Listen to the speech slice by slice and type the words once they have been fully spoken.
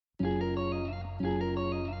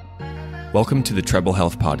Welcome to the Treble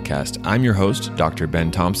Health Podcast. I'm your host, Dr.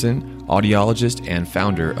 Ben Thompson, audiologist and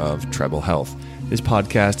founder of Treble Health. This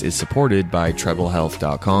podcast is supported by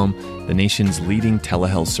TrebleHealth.com, the nation's leading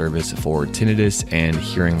telehealth service for tinnitus and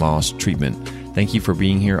hearing loss treatment. Thank you for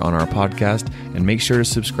being here on our podcast, and make sure to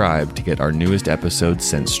subscribe to get our newest episodes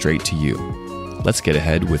sent straight to you. Let's get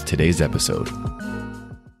ahead with today's episode.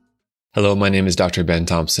 Hello, my name is Dr. Ben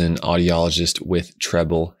Thompson, audiologist with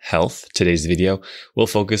Treble Health. Today's video will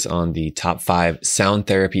focus on the top 5 sound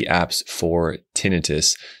therapy apps for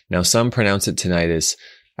tinnitus. Now, some pronounce it tinnitus.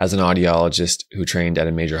 As an audiologist who trained at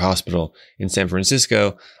a major hospital in San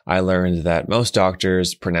Francisco, I learned that most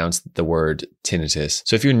doctors pronounce the word tinnitus.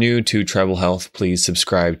 So if you're new to Treble Health, please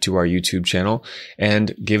subscribe to our YouTube channel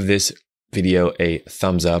and give this video a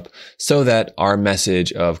thumbs up so that our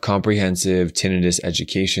message of comprehensive tinnitus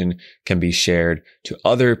education can be shared to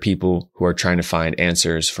other people who are trying to find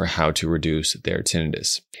answers for how to reduce their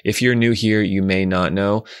tinnitus. If you're new here, you may not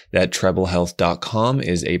know that TrebleHealth.com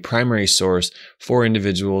is a primary source for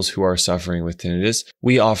individuals who are suffering with tinnitus.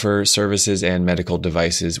 We offer services and medical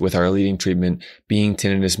devices, with our leading treatment being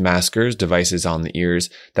tinnitus maskers, devices on the ears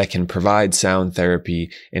that can provide sound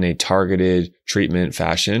therapy in a targeted treatment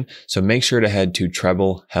fashion. So make sure to head to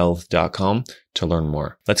TrebleHealth.com to learn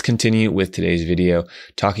more. Let's continue with today's video,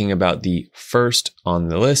 talking about the first on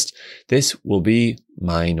the list. This will be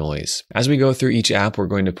MyNoise. As we go through each app, we're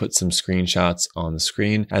going to put some screenshots on the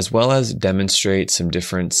screen, as well as demonstrate some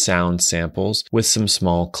different sound samples with some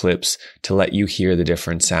small clips to let you hear the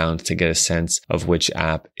different sounds to get a sense of which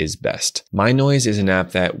app is best. MyNoise is an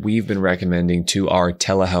app that we've been recommending to our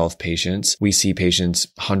telehealth patients. We see patients,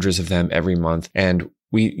 hundreds of them every month, and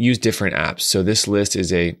we use different apps. So this list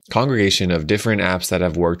is a congregation of different apps that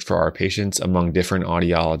have worked for our patients among different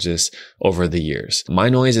audiologists over the years.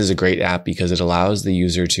 MyNoise is a great app because it allows the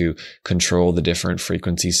user to control the different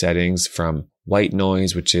frequency settings from white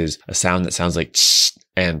noise, which is a sound that sounds like tsh,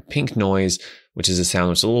 and pink noise, which is a sound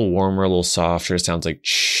that's a little warmer, a little softer. It sounds like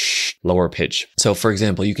shh, lower pitch. So for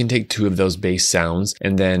example, you can take 2 of those bass sounds,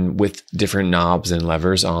 and then with different knobs and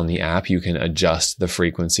levers on the app, you can adjust the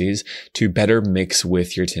frequencies to better mix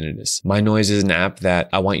with your tinnitus. MyNoise is an app that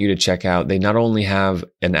I want you to check out. They not only have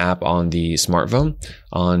an app on the smartphone,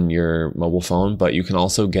 on your mobile phone, but you can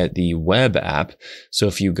also get the web app. So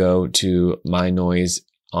if you go to MyNoise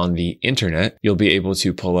on the internet, you'll be able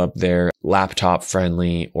to pull up their laptop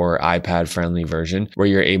friendly or iPad friendly version, where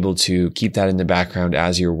you're able to keep that in the background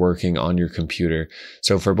as you're working on your computer.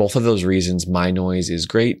 So for both of those reasons, MyNoise is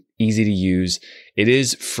great, easy to use. It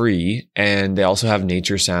is free, and they also have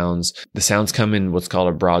nature sounds. The sounds come in what's called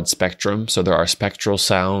a broad spectrum. So there are spectral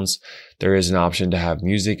sounds. There is an option to have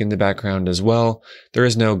music in the background as well. There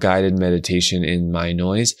is no guided meditation in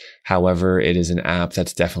MyNoise. However, it is an app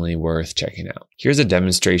that's definitely worth checking out. Here's a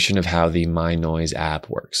demonstration of how the MyNoise app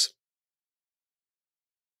works.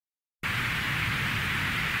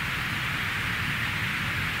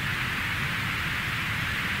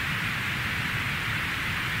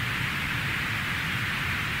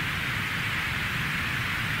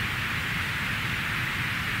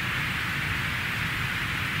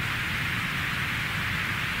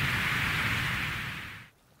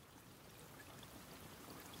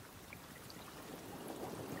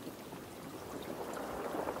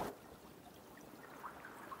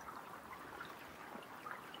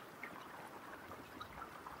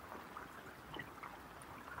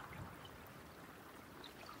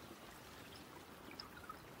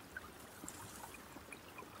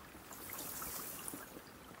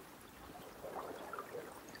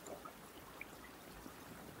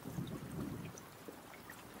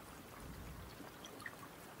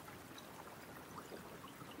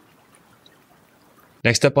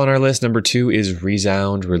 Next up on our list, number 2 is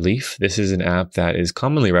Resound Relief. This is an app that is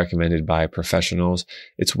commonly recommended by professionals.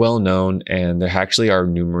 It's well known, and there actually are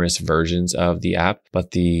numerous versions of the app, but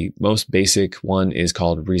the most basic one is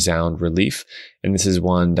called Resound Relief, and this is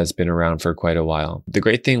one that's been around for quite a while. The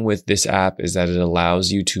great thing with this app is that it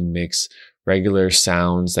allows you to mix regular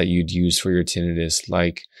sounds that you'd use for your tinnitus,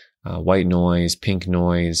 like white noise, pink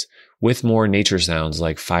noise, with more nature sounds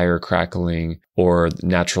like fire crackling or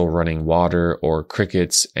natural running water or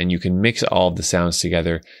crickets. And you can mix all of the sounds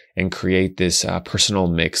together and create this personal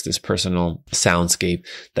mix, this personal soundscape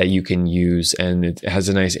that you can use. And it has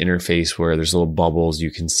a nice interface where there's little bubbles you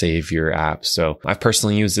can save your app. So I've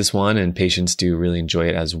personally used this one, and patients do really enjoy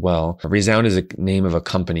it as well. Resound is a name of a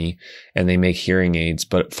company, and they make hearing aids,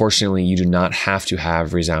 but fortunately you do not have to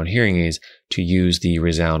have Resound hearing aids to use the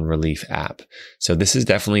Resound Relief app. So this is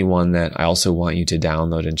definitely one that I also want you to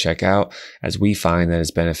download and check out, as we find that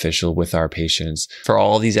it's beneficial with our patients. For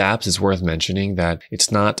all of these apps, it's worth mentioning that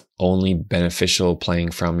it's not only beneficial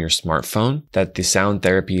playing from your smartphone, that the sound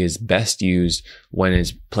therapy is best used when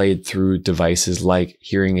it's played through devices like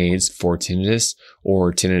hearing aids for tinnitus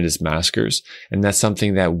or tinnitus maskers. And that's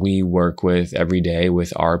something that we work with every day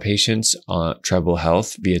with our patients on Treble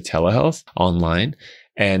Health via telehealth online.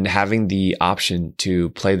 And having the option to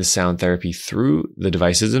play the sound therapy through the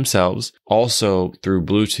devices themselves, also through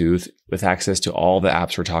Bluetooth with access to all the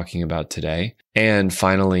apps we're talking about today. And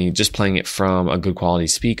finally, just playing it from a good quality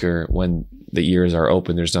speaker when the ears are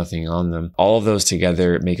open, there's nothing on them. All of those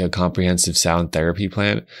together make a comprehensive sound therapy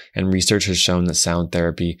plan. And research has shown that sound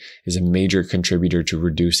therapy is a major contributor to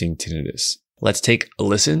reducing tinnitus. Let's take a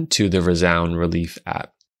listen to the Resound Relief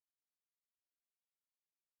app.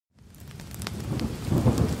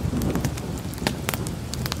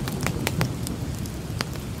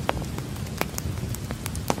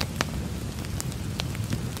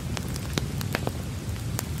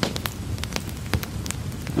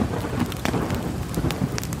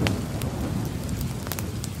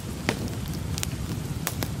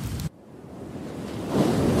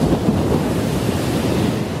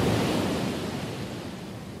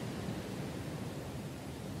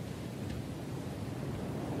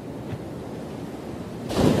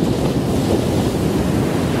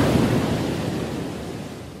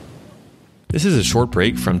 This is a short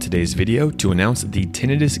break from today's video to announce the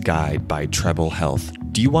Tinnitus Guide by Treble Health.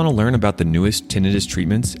 Do you want to learn about the newest tinnitus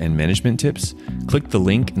treatments and management tips? Click the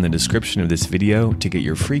link in the description of this video to get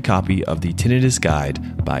your free copy of the Tinnitus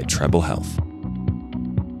Guide by Treble Health.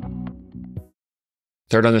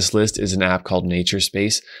 Third on this list is an app called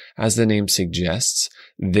NatureSpace. As the name suggests,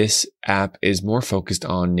 this app is more focused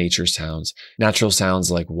on nature sounds. Natural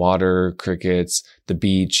sounds like water, crickets, the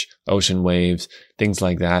beach, ocean waves, things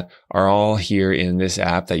like that are all here in this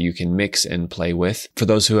app that you can mix and play with. For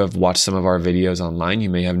those who have watched some of our videos online, you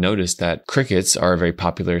may have noticed that crickets are a very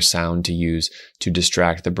popular sound to use to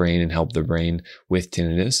distract the brain and help the brain with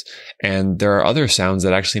tinnitus. And there are other sounds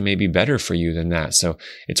that actually may be better for you than that. So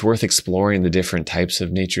it's worth exploring the different types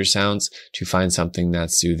of nature sounds to find something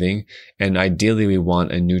that's soothing. And ideally, we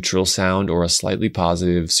want a neutral sound or a slightly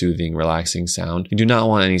positive, soothing, relaxing sound. You do not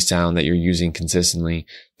want any sound that you're using consistently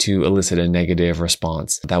to elicit a negative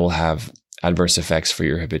response that will have adverse effects for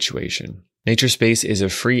your habituation. NatureSpace is a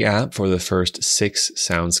free app for the first 6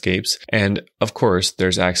 soundscapes. And of course,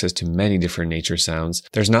 there's access to many different nature sounds.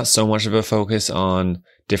 There's not so much of a focus on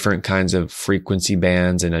different kinds of frequency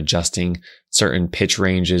bands and adjusting certain pitch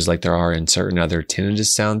ranges like there are in certain other tinnitus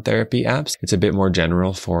sound therapy apps. It's a bit more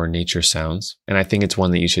general for nature sounds. And I think it's one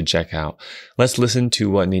that you should check out. Let's listen to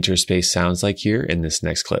what NatureSpace sounds like here in this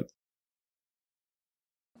next clip.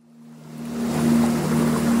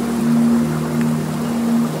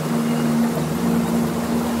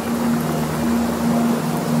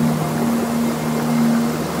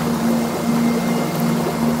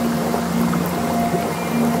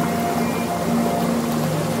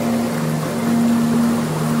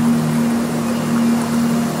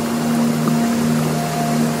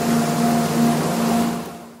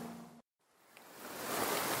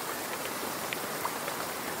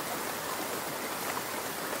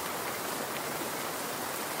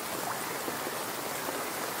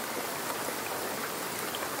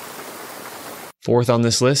 Fourth on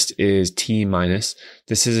this list is T-.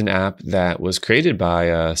 This is an app that was created by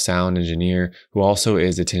a sound engineer who also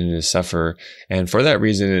is a tinnitus sufferer. And for that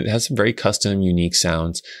reason, it has some very custom, unique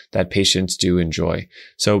sounds that patients do enjoy.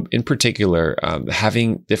 So in particular,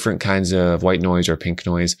 having different kinds of white noise or pink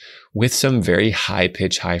noise with some very high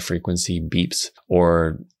pitch, high frequency beeps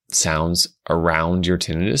or sounds around your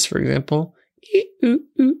tinnitus, for example,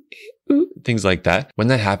 things like that. When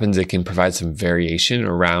that happens, it can provide some variation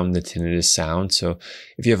around the tinnitus sound. So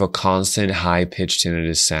if you have a constant high-pitched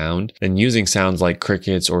tinnitus sound, then using sounds like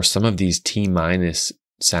crickets or some of these T-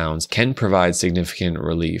 sounds can provide significant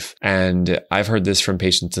relief. And I've heard this from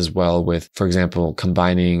patients as well with, for example,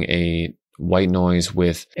 combining a white noise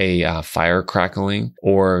with a fire crackling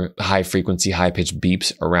or high frequency, high pitched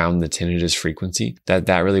beeps around the tinnitus frequency, that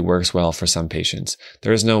really works well for some patients.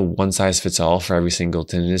 There is no one size fits all for every single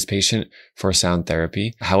tinnitus patient for sound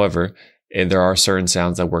therapy. However, there are certain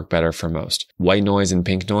sounds that work better for most. White noise and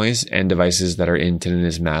pink noise and devices that are in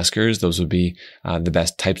tinnitus maskers, those would be the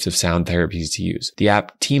best types of sound therapies to use. The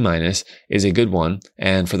app T- is a good one,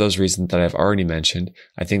 and for those reasons that I've already mentioned,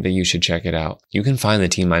 I think that you should check it out. You can find the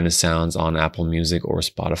T- sounds on Apple Music or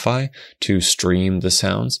Spotify to stream the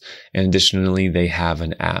sounds, and additionally, they have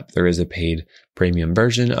an app. There is a paid premium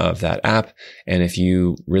version of that app. And if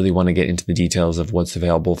you really want to get into the details of what's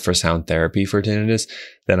available for sound therapy for tinnitus,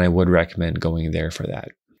 then I would recommend going there for that.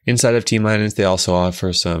 Inside of T-, they also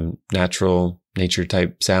offer some natural nature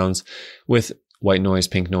type sounds with white noise,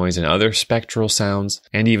 pink noise, and other spectral sounds,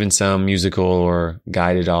 and even some musical or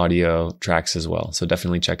guided audio tracks as well. So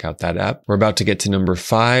definitely check out that app. We're about to get to number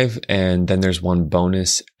 5, and then there's one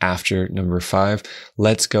bonus after number 5.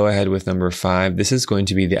 Let's go ahead with number 5. This is going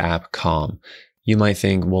to be the app Calm. You might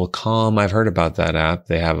think, well, Calm, I've heard about that app.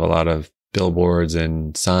 They have a lot of billboards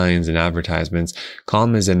and signs and advertisements.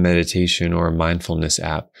 Calm is a meditation or a mindfulness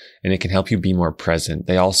app, and it can help you be more present.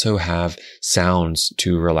 They also have sounds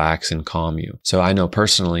to relax and calm you. So I know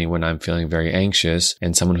personally when I'm feeling very anxious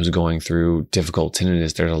and someone who's going through difficult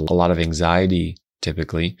tinnitus, there's a lot of anxiety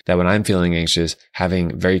typically, that when I'm feeling anxious,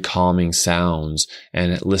 having very calming sounds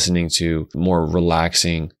and listening to more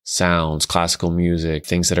relaxing sounds, classical music,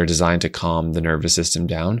 things that are designed to calm the nervous system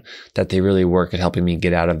down, that they really work at helping me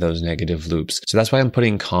get out of those negative loops. So that's why I'm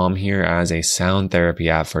putting Calm here as a sound therapy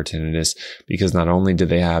app for tinnitus, because not only do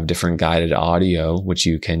they have different guided audio, which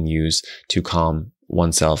you can use to calm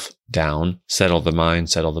oneself down, settle the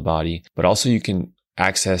mind, settle the body, but also you can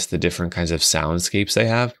access the different kinds of soundscapes they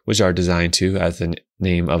have, which are designed to, as the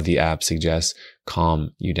name of the app suggests,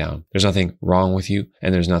 calm you down. There's nothing wrong with you,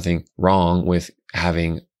 and there's nothing wrong with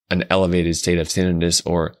having an elevated state of tinnitus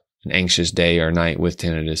or an anxious day or night with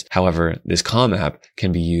tinnitus. However, this Calm app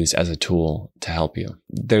can be used as a tool to help you.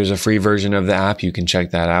 There's a free version of the app. You can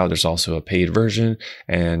check that out. There's also a paid version.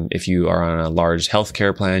 And if you are on a large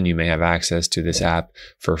healthcare plan, you may have access to this app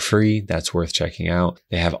for free. That's worth checking out.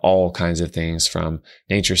 They have all kinds of things from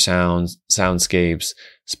nature sounds, soundscapes,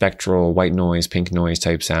 spectral, white noise, pink noise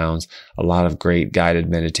type sounds, a lot of great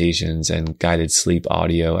guided meditations and guided sleep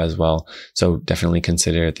audio as well. So definitely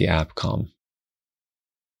consider the app Calm.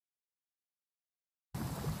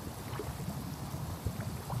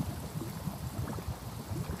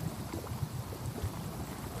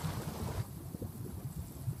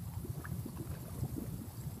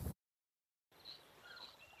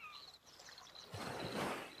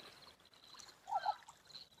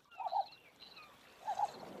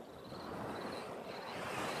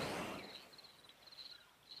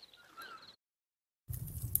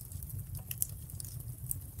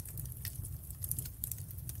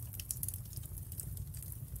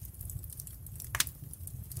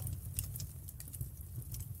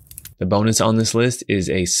 The bonus on this list is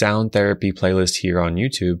a sound therapy playlist here on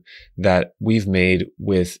YouTube that we've made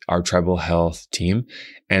with our Treble Health team.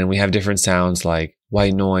 And we have different sounds like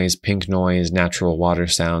white noise, pink noise, natural water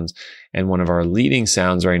sounds. And one of our leading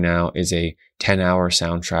sounds right now is a 10-hour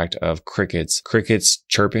soundtrack of crickets. Crickets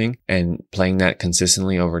chirping and playing that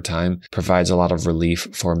consistently over time provides a lot of relief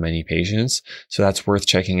for many patients. So that's worth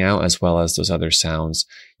checking out, as well as those other sounds.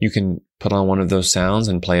 You can put on one of those sounds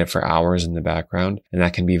and play it for hours in the background, and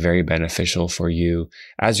that can be very beneficial for you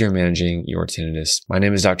as you're managing your tinnitus. My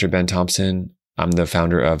name is Dr. Ben Thompson. I'm the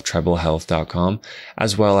founder of TrebleHealth.com,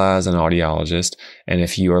 as well as an audiologist. And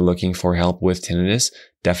if you are looking for help with tinnitus,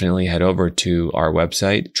 definitely head over to our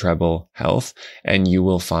website, Treble Health, and you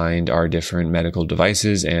will find our different medical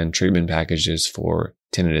devices and treatment packages for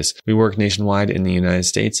tinnitus. We work nationwide in the United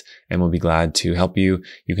States, and we'll be glad to help you.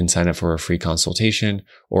 You can sign up for a free consultation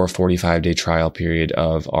or a 45-day trial period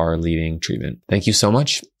of our leading treatment. Thank you so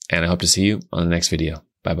much, and I hope to see you on the next video.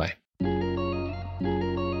 Bye-bye.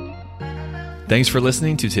 Thanks for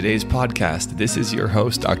listening to today's podcast. This is your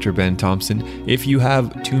host, Dr. Ben Thompson. If you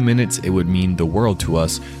have 2 minutes, it would mean the world to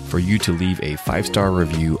us for you to leave a 5-star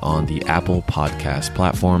review on the Apple Podcast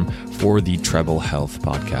platform for the Treble Health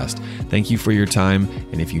podcast. Thank you for your time.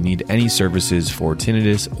 And if you need any services for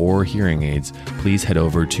tinnitus or hearing aids, please head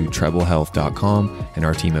over to TrebleHealth.com, and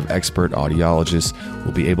our team of expert audiologists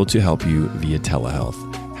will be able to help you via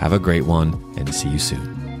telehealth. Have a great one, and see you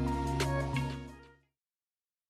soon.